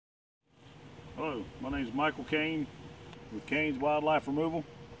Hello, my name is Michael Cain with Cain's Wildlife Removal.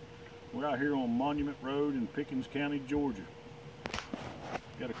 We're out here on Monument Road in Pickens County, Georgia.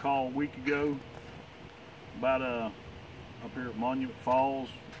 Got a call a week ago about up here at Monument Falls.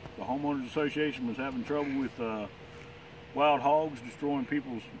 The Homeowners Association was having trouble with wild hogs destroying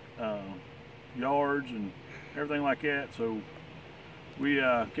people's yards and everything like that. So we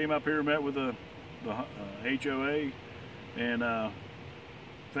came up here and met with the HOA and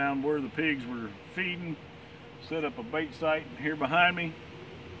found where the pigs were feeding, set up a bait site here behind me.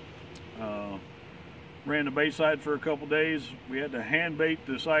 Ran the bait site for a couple days. We had to hand bait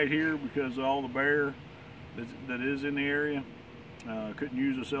the site here because of all the bear that is in the area. Couldn't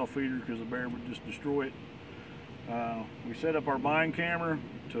use a self feeder because the bear would just destroy it. We set up our bind camera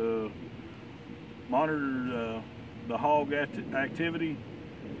to monitor the hog activity.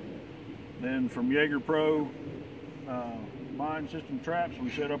 Then from Jaeger Pro bind system traps, we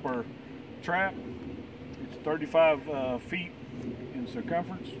set up our trap. It's 35 feet in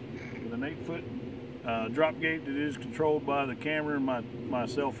circumference with an 8-foot drop gate that is controlled by the camera and my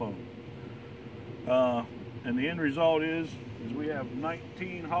cell phone. And the end result is we have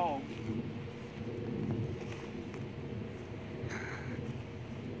 19 hogs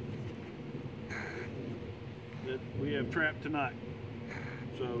that we have trapped tonight.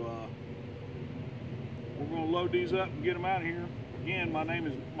 So we're going to load these up and get them out of here. Again, my name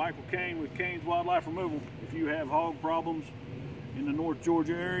is Michael Cain with Cain's Wildlife Removal. If you have hog problems in the North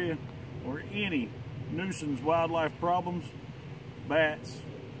Georgia area or any nuisance wildlife problems, bats,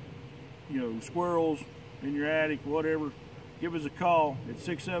 squirrels in your attic, whatever, give us a call at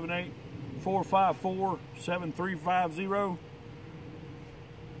 678-454-7350,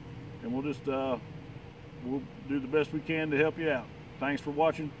 and we'll do the best we can to help you out. Thanks for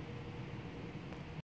watching.